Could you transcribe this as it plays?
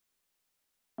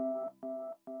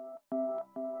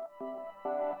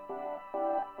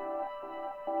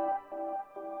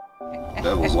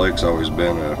Devil's Lake's always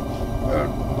been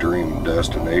a dream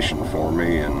destination for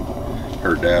me, and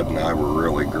her dad and I were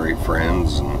really great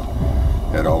friends and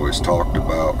had always talked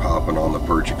about hopping on the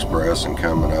Perch Express and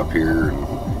coming up here and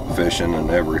fishing and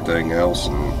everything else,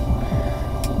 and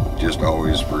just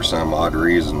always, for some odd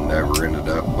reason, never ended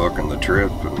up booking the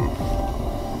trip.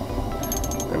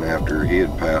 And after he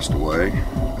had passed away,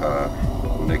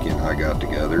 Nikki and I got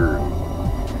together and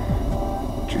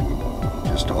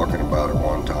just talking about it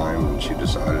one time, and she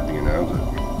decided, you know,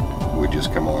 that we'd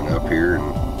just come on up here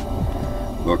and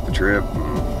book the trip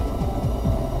and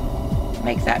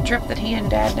make that trip that he and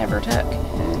Dad never took.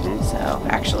 So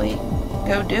actually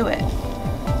go do it.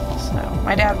 So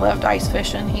my dad loved ice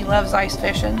fishing. He loves ice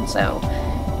fishing, so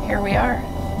here we are.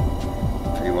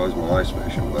 He was my ice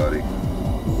fishing buddy.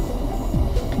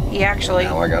 He actually...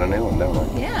 Now I got a new one, don't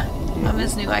I? Yeah, I'm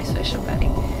his new ice fishing buddy.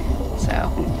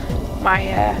 So my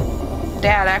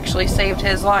dad actually saved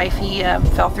his life. He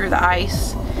fell through the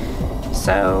ice,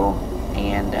 so,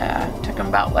 and took him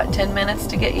about, what, 10 minutes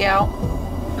to get you out?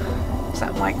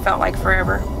 Something like, felt like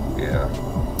forever. Yeah.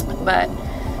 But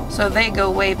so they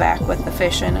go way back with the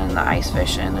fishing and the ice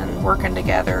fishing and working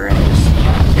together, and just, you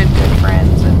know, good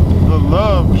friends. And the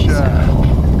love shot.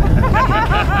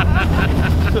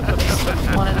 So,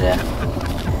 wanted to.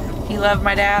 He loved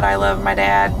my dad. I love my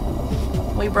dad.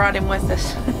 We brought him with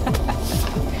us.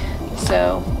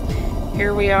 So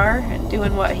here we are and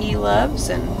doing what he loves,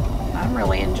 and I'm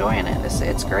really enjoying it.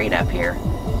 It's great up here.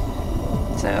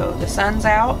 So the sun's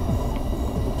out.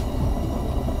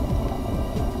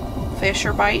 Fish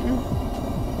are biting.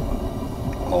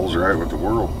 All's right with the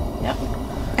world. Yep.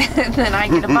 And then I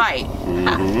get a bite.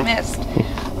 I missed.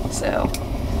 So,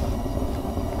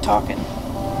 talking.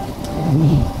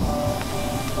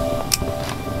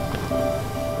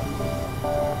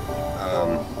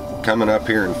 Coming up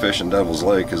here and fishing Devil's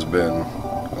Lake has been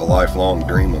a lifelong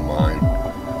dream of mine.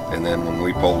 And then when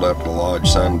we pulled up to the lodge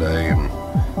Sunday and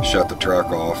shut the truck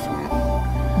off, and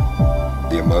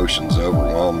the emotions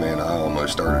overwhelmed me, and I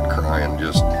almost started crying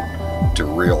just to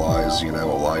realize, you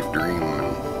know, a life dream.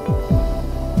 And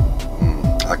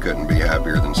I couldn't be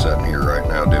happier than sitting here right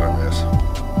now doing this.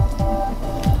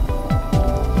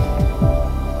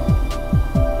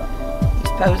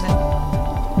 He's posing.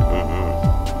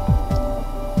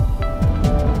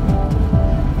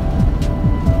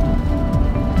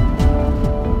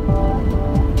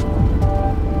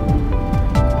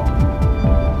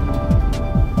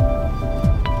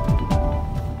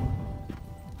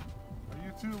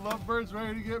 Lovebirds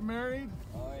ready to get married?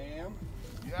 I am.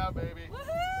 Yeah, baby.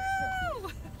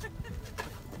 Woohoo!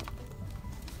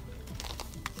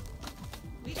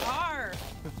 We are.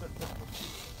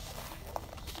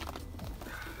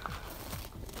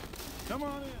 Come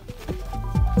on in.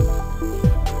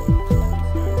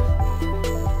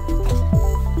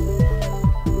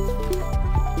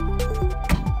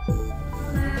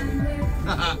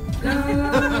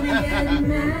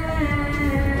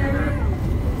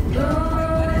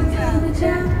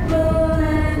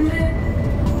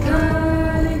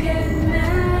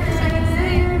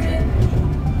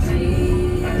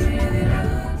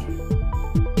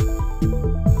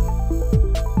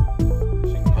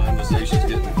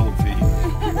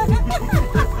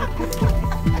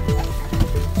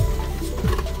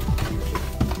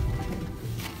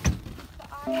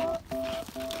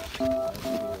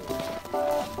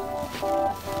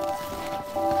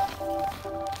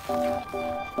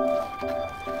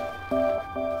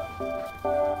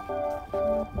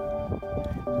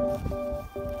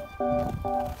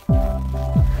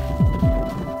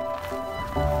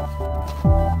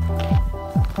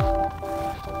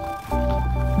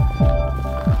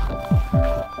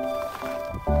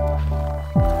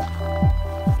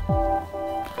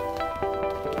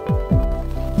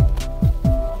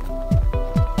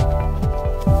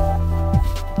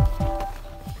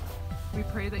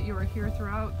 Here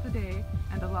throughout the day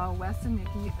and allow Wes and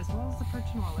Nicki, as well as the Perch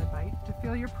and Walleye Bite, to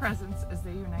feel your presence as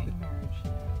they unite in marriage.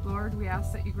 Lord, we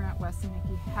ask that you grant Wes and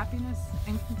Nicki happiness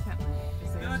and contentment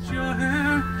as they got your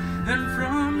hair, and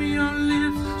from your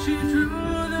lips she drew the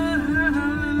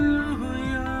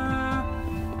hallelujah,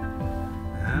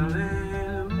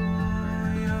 hallelujah,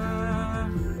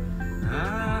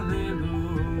 hallelujah,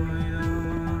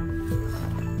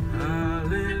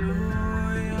 hallelujah.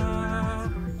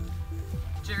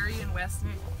 Jerry and Wes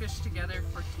fished together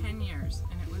for 10 years,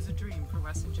 and it was a dream for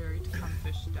Wes and Jerry to come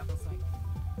fish Devil's Lake.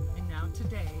 And now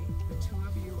today, the two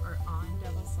of you are on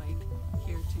Devil's Lake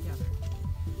here together.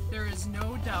 There is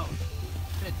no doubt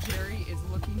that Jerry is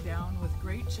looking down with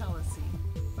great jealousy,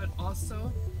 but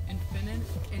also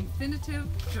infinitive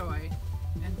joy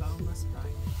and boundless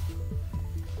pride.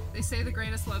 They say the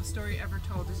greatest love story ever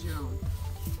told is your own.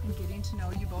 In getting to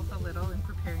know you both a little and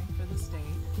preparing for this day,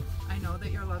 I know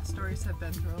that your love stories have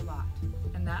been through a lot,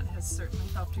 and that has certainly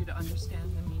helped you to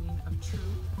understand the meaning of true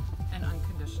and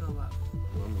unconditional love.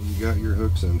 Well, you got your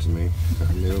hooks into me.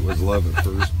 I knew it was love at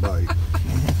first bite.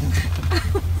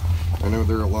 I know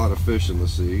there are a lot of fish in the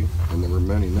sea, and there were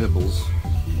many nibbles,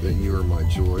 but you are my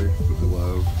joy, the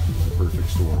love, the perfect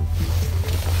storm.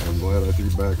 I'm glad I threw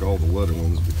back all the little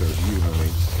ones because you, honey,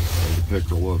 are the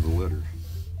pickerel of the litter.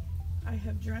 I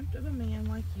have dreamt of a man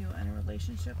like you and a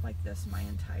relationship like this my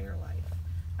entire life.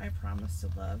 I promise to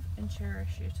love and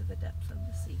cherish you to the depths of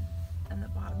the sea and the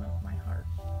bottom of my heart.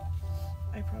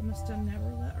 I promise to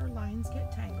never let our lines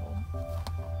get tangled.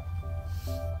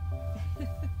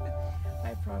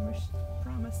 I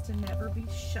promise to never be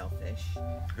shellfish.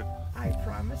 I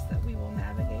promise that we will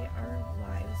navigate our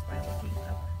lives by looking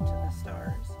up to the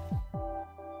stars.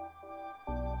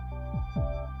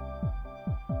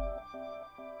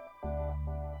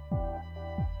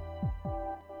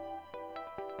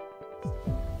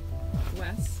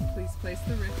 Wes, please place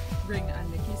the ring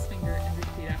on Nikki's finger and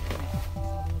repeat after me.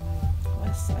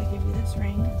 Wes, I give you this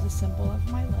ring as a symbol of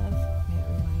my love. May it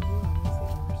remind you always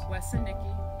that yours. Wes and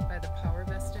Nicki, by the power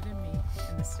vested in me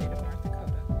in the state of North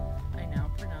Dakota, I now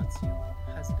pronounce you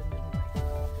husband and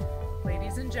wife.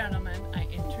 Ladies and gentlemen, I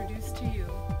introduce to you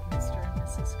Mr. and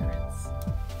Mrs. Krintz.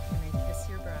 You may kiss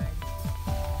your bride.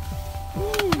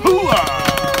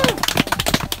 Hoo-ah!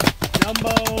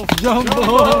 Jumbo! Jumbo!